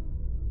leaving.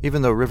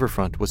 Even though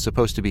Riverfront was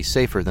supposed to be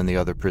safer than the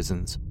other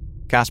prisons,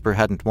 Casper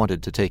hadn't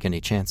wanted to take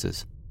any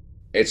chances.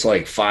 It's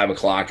like 5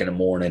 o'clock in the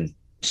morning.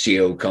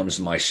 CO comes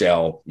to my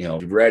cell,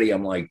 ready?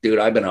 I'm like, dude,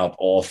 I've been up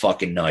all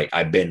fucking night.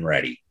 I've been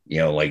ready.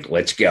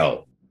 Let's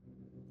go.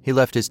 He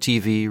left his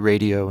TV,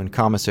 radio, and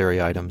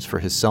commissary items for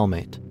his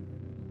cellmate.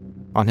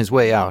 On his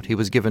way out, he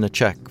was given a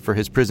check for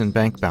his prison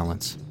bank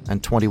balance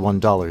and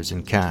 $21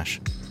 in cash.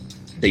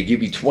 They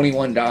give you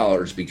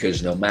 $21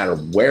 because no matter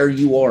where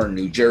you are in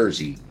New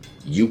Jersey,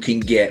 you can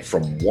get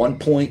from one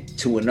point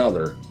to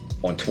another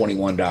on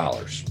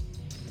 $21.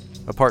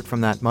 Apart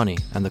from that money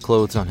and the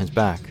clothes on his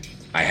back,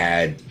 I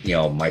had,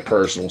 my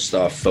personal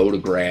stuff,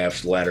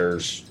 photographs,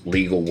 letters,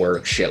 legal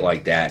work, shit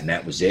like that, and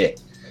that was it.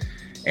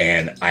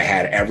 And I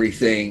had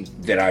everything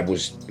that I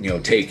was,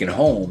 taking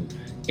home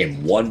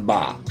in one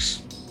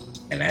box.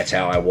 And that's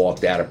how I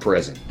walked out of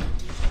prison.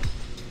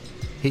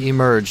 He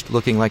emerged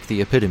looking like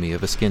the epitome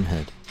of a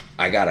skinhead.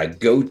 I got a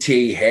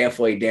goatee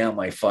halfway down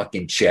my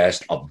fucking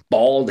chest, a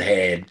bald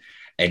head,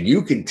 and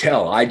you can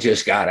tell I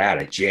just got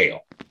out of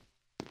jail.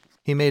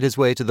 He made his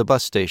way to the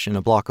bus station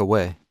a block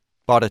away,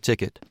 bought a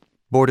ticket,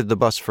 boarded the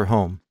bus for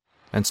home,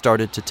 and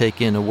started to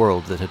take in a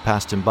world that had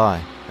passed him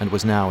by and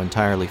was now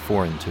entirely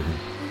foreign to him.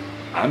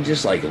 I'm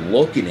just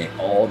looking at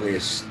all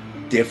this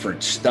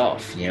different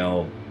stuff,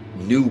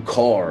 new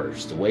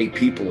cars, the way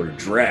people are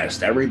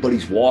dressed.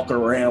 Everybody's walking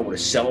around with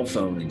a cell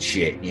phone and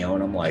shit,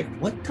 and I'm like,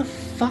 what the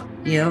fuck,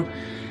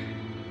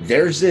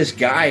 There's this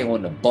guy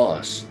on the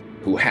bus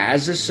who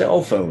has a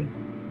cell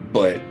phone,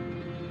 but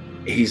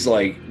he's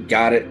like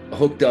got it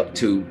hooked up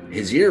to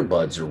his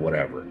earbuds or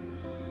whatever.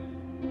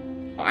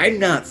 I'm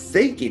not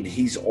thinking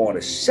he's on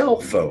a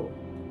cell phone.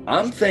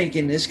 I'm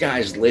thinking this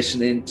guy's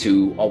listening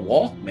to a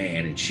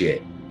Walkman and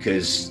shit,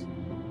 because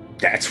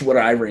that's what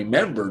I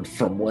remembered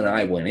from when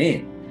I went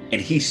in. And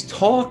he's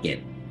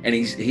talking, and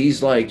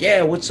he's like,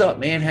 yeah, what's up,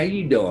 man? How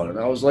you doing? And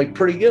I was like,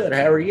 pretty good.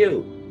 How are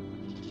you?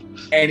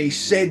 And he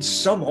said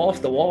some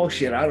off the wall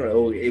shit. I don't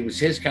know. It was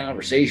his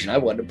conversation. I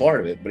wasn't a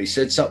part of it, but he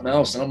said something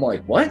else. And I'm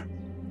like, what?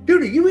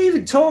 Dude, are you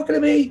even talking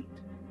to me?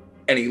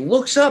 And he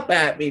looks up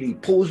at me and he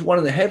pulls one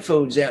of the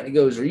headphones out and he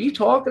goes, are you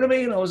talking to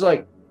me? And I was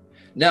like,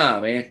 nah,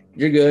 man,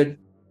 you're good.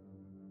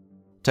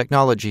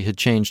 Technology had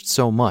changed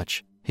so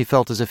much, he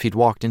felt as if he'd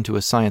walked into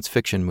a science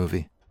fiction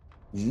movie.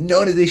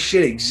 None of this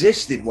shit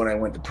existed when I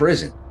went to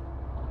prison.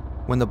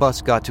 When the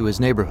bus got to his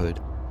neighborhood,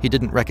 he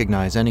didn't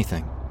recognize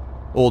anything.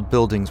 Old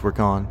buildings were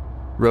gone.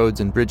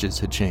 Roads and bridges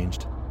had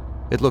changed.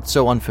 It looked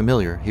so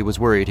unfamiliar, he was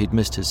worried he'd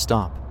missed his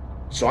stop.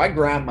 So I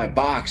grab my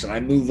box and I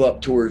move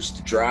up towards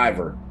the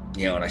driver,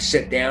 and I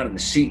sit down in the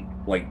seat,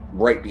 like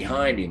right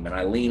behind him, and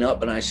I lean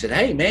up and I said,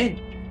 hey, man,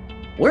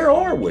 where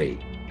are we?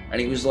 And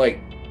he was like,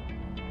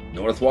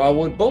 North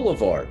Wildwood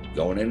Boulevard,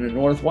 going into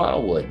North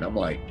Wildwood. And I'm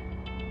like,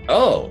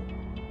 oh,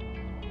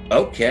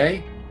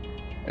 okay.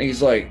 And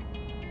he's like,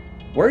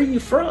 where are you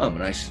from?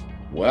 And I said,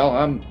 well,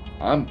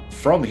 I'm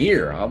from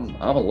here. I'm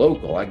a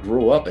local. I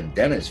grew up in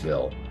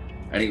Dennisville.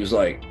 And he was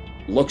like,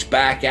 looks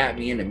back at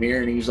me in the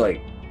mirror and he's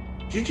like,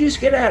 did you just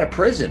get out of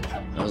prison?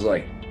 I was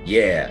like,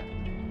 yeah.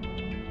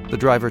 The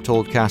driver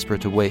told Casper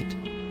to wait,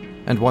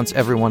 and once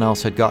everyone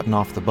else had gotten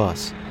off the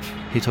bus,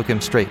 he took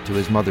him straight to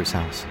his mother's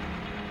house.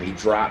 He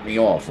dropped me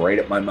off right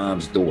at my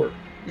mom's door.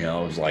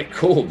 I was like,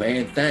 cool,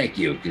 man, thank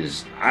you,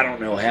 because I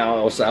don't know how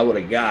else I would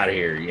have got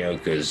here,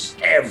 because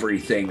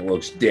everything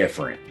looks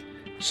different.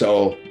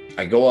 So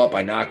I go up,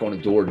 I knock on the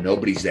door,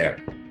 nobody's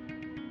there.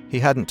 He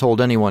hadn't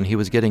told anyone he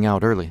was getting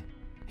out early.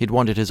 He'd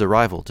wanted his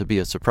arrival to be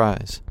a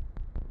surprise.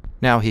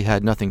 Now he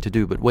had nothing to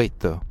do but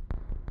wait, though.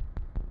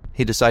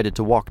 He decided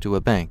to walk to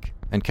a bank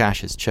and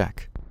cash his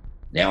check.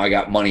 Now I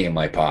got money in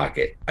my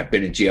pocket. I've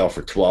been in jail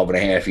for 12 and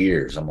a half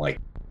years. I'm like,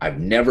 I've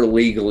never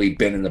legally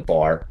been in the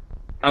bar.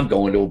 I'm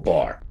going to a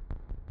bar.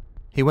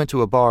 He went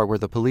to a bar where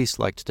the police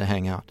liked to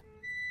hang out.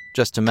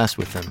 Just to mess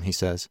with them, he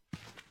says.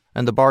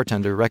 And the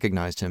bartender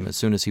recognized him as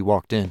soon as he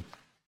walked in.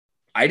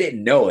 I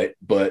didn't know it,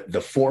 but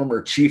the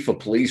former chief of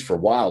police for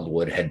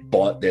Wildwood had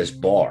bought this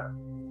bar.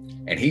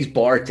 And he's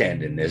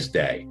bartending this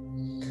day.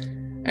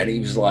 And he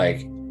was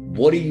like,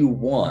 what do you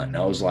want? And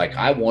I was like,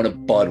 I want a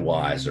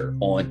Budweiser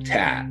on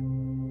tap.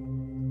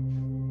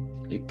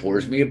 He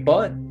pours me a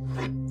Bud.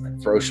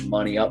 I throw some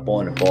money up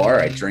on the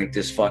bar. I drink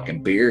this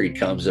fucking beer. He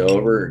comes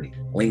over and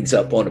he leans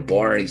up on the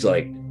bar and he's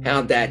like,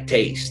 how'd that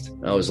taste?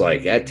 And I was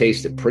like, that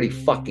tasted pretty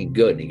fucking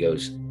good. And he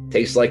goes,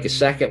 tastes like a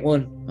second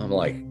one? I'm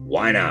like,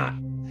 why not?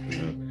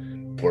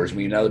 Pours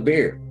me another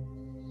beer.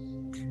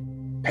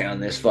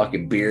 Pound this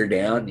fucking beer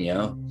down,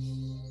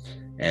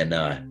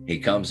 And he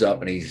comes up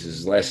and he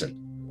says, listen,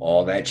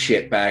 all that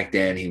shit back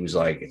then, he was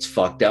like, it's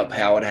fucked up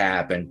how it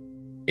happened.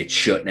 It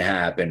shouldn't have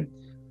happened.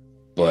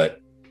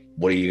 But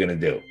what are you going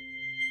to do?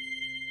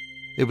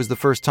 It was the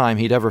first time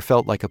he'd ever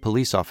felt like a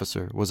police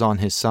officer was on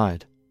his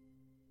side.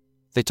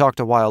 They talked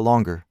a while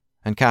longer,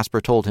 and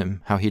Casper told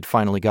him how he'd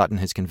finally gotten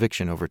his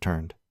conviction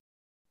overturned.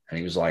 And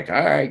he was like,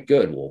 all right,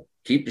 good. Well,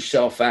 keep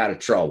yourself out of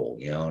trouble,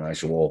 And I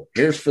said, well,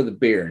 here's for the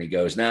beer. And he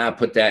goes, nah,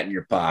 put that in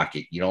your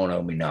pocket. You don't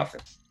owe me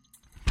nothing.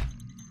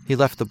 He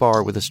left the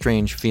bar with a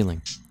strange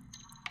feeling.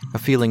 A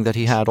feeling that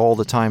he had all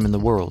the time in the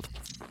world,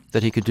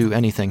 that he could do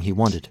anything he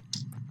wanted.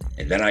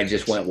 And then I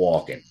just went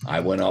walking.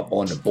 I went up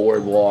on the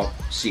boardwalk,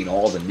 seen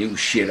all the new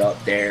shit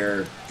up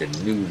there, the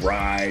new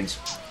rides.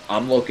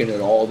 I'm looking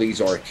at all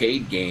these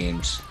arcade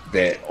games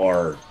that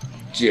are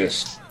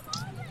just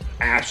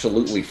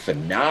absolutely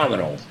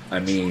phenomenal. I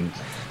mean,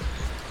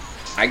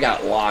 I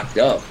got locked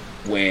up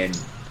when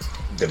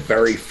the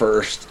very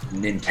first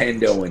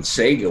Nintendo and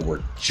Sega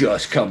were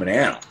just coming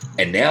out.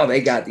 And now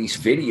they got these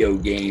video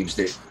games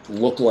that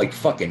look like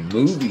fucking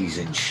movies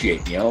and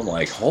shit. I'm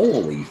like,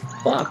 holy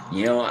fuck,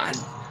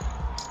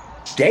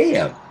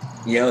 damn.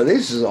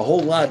 This is a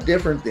whole lot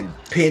different than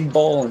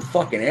pinball and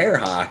fucking air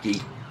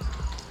hockey.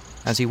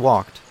 As he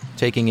walked,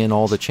 taking in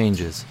all the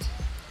changes,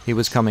 he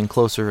was coming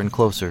closer and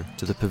closer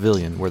to the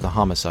pavilion where the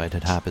homicide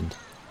had happened.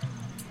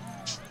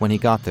 When he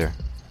got there,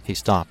 he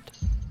stopped.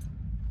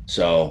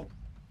 So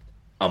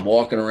I'm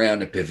walking around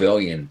the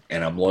pavilion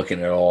and I'm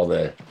looking at all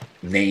the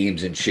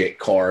names and shit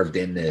carved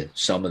into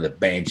some of the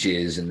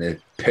benches and the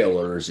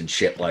pillars and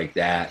shit like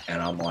that.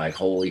 And I'm like,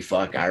 holy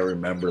fuck, I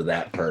remember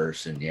that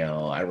person.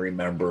 I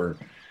remember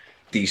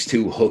these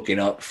two hooking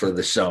up for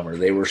the summer.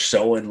 They were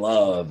so in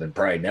love and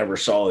probably never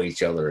saw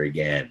each other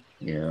again,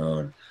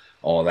 and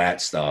all that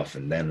stuff.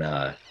 And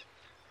then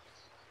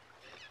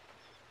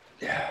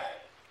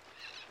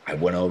I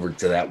went over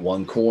to that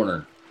one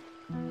corner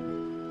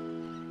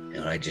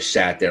and I just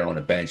sat there on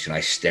a bench and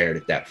I stared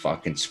at that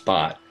fucking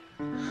spot.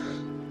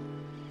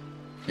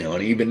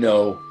 And even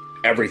though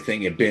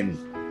everything had been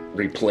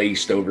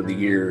replaced over the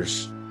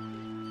years,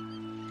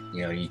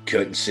 you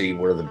couldn't see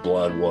where the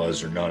blood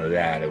was or none of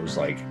that. It was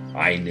like,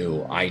 I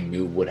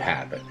knew what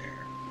happened there.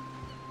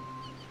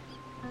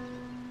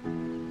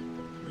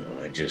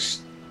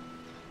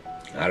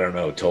 I don't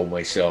know, told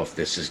myself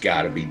this has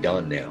got to be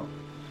done now.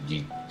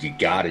 You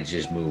got to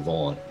just move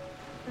on.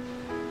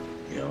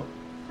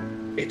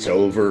 It's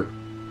over,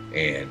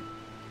 and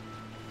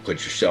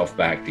put yourself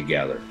back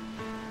together.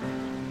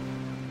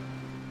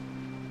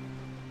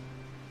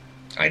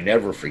 I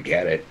never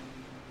forget it.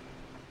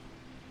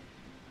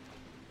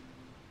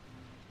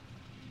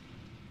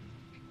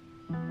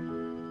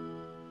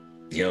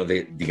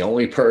 The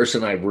only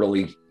person I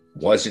really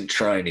wasn't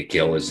trying to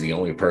kill is the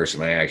only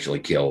person I actually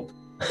killed.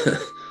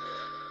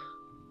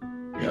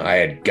 I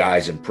had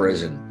guys in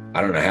prison. I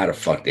don't know how the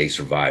fuck they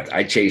survived.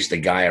 I chased a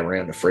guy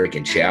around the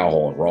freaking chow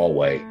hall in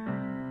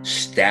Rawway,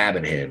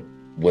 stabbing him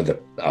with a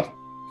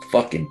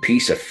fucking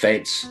piece of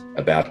fence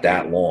about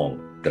that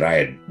long that I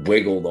had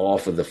wiggled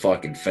off of the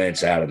fucking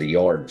fence out of the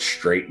yard and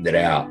straightened it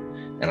out.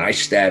 And I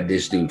stabbed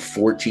this dude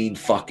 14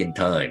 fucking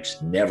times.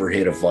 Never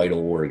hit a vital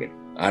organ.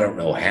 I don't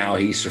know how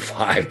he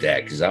survived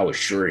that, because I was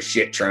sure as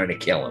shit trying to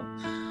kill him.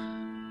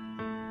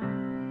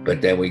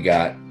 But then we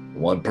got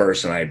one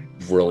person I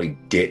really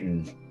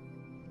didn't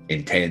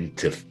intend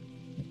to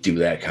do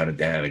that kind of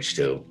damage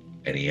to,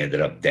 and he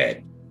ended up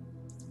dead.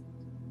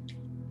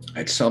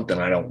 It's something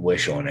I don't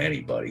wish on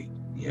anybody.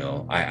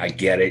 I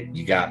get it.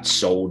 You got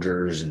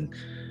soldiers and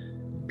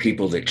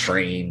people that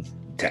train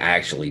to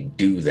actually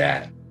do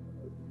that.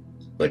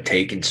 But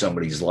taking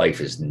somebody's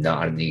life is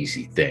not an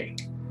easy thing.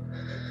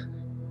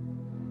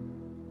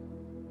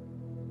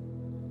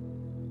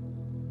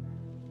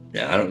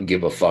 Now, I don't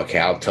give a fuck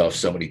how tough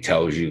somebody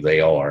tells you they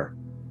are.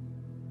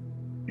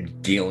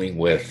 Dealing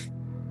with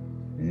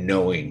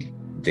knowing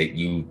that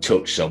you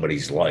took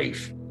somebody's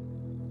life,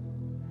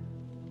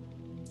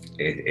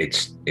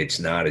 it's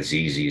not as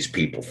easy as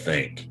people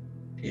think,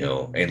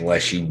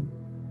 unless you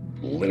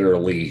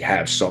literally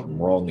have something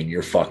wrong in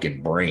your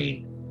fucking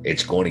brain.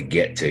 It's going to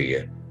get to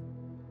you.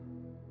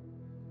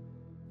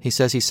 He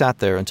says he sat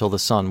there until the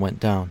sun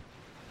went down,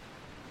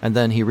 and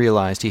then he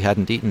realized he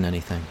hadn't eaten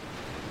anything.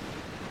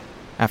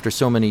 After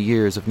so many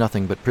years of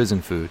nothing but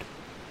prison food,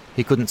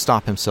 he couldn't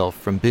stop himself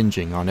from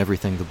binging on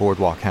everything the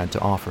boardwalk had to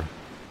offer.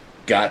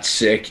 Got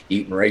sick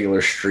eating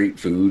regular street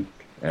food.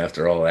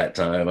 After all that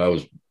time, I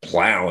was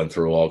plowing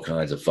through all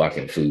kinds of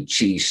fucking food.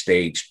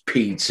 Cheesesteaks,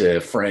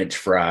 pizza, French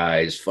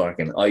fries,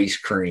 fucking ice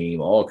cream,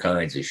 all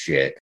kinds of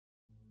shit.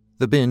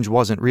 The binge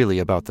wasn't really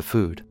about the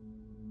food.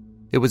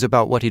 It was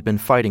about what he'd been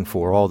fighting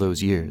for all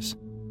those years.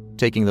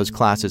 Taking those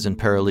classes in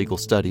paralegal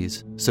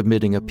studies,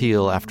 submitting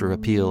appeal after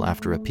appeal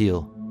after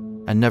appeal,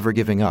 and never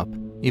giving up,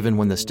 even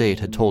when the state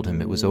had told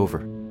him it was over.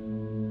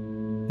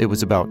 It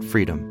was about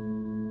freedom.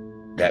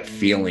 That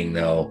feeling,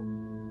 though,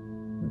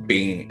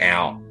 being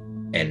out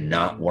and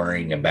not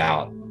worrying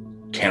about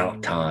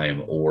count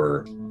time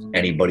or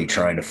anybody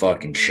trying to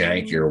fucking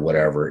shank you or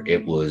whatever,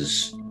 it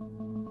was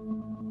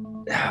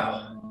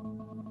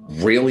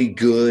really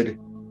good,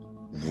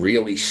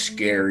 really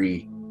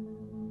scary,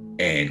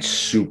 and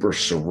super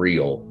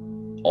surreal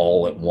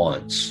all at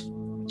once.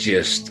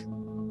 Just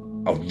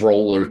a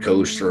roller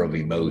coaster of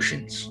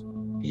emotions.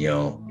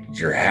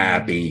 You're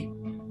happy,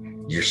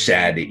 you're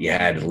sad that you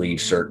had to leave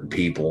certain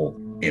people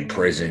in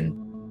prison,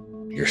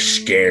 you're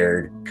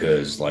scared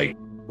because, like,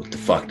 what the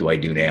fuck do I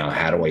do now?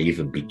 How do I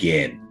even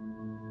begin?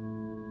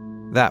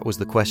 That was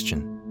the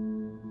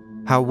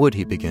question. How would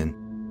he begin?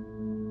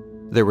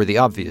 There were the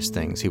obvious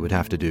things he would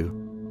have to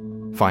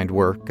do. Find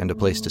work and a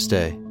place to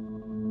stay.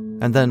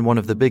 And then one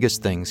of the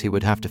biggest things he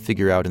would have to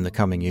figure out in the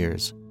coming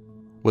years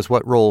was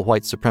what role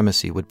white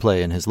supremacy would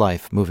play in his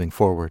life moving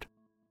forward.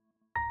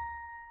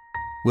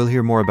 We'll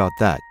hear more about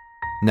that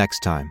next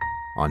time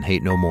on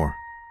Hate No More.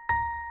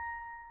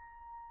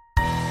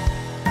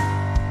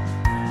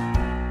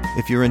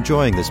 If you're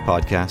enjoying this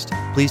podcast,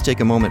 please take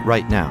a moment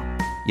right now,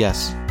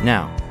 yes,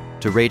 now,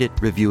 to rate it,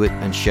 review it,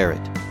 and share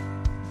it.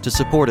 To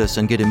support us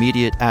and get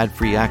immediate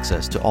ad-free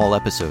access to all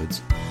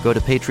episodes, go to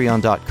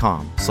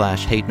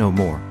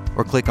patreon.com/hatenomore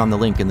or click on the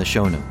link in the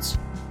show notes.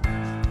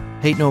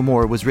 Hate No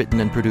More was written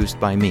and produced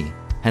by me,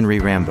 Henry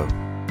Rambo.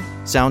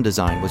 Sound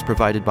design was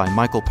provided by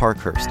Michael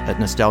Parkhurst at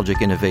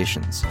Nostalgic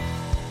Innovations.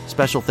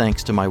 Special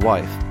thanks to my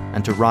wife,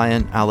 and to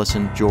Ryan,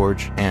 Allison,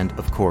 George, and,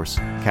 of course,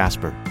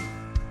 Casper.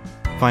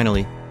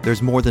 Finally,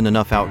 there's more than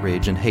enough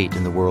outrage and hate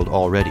in the world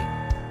already.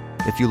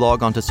 If you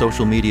log onto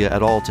social media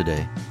at all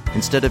today,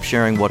 instead of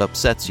sharing what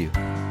upsets you,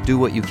 do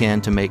what you can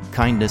to make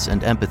kindness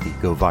and empathy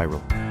go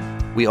viral.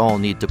 We all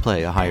need to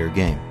play a higher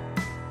game.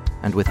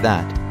 And with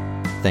that,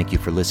 thank you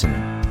for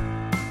listening.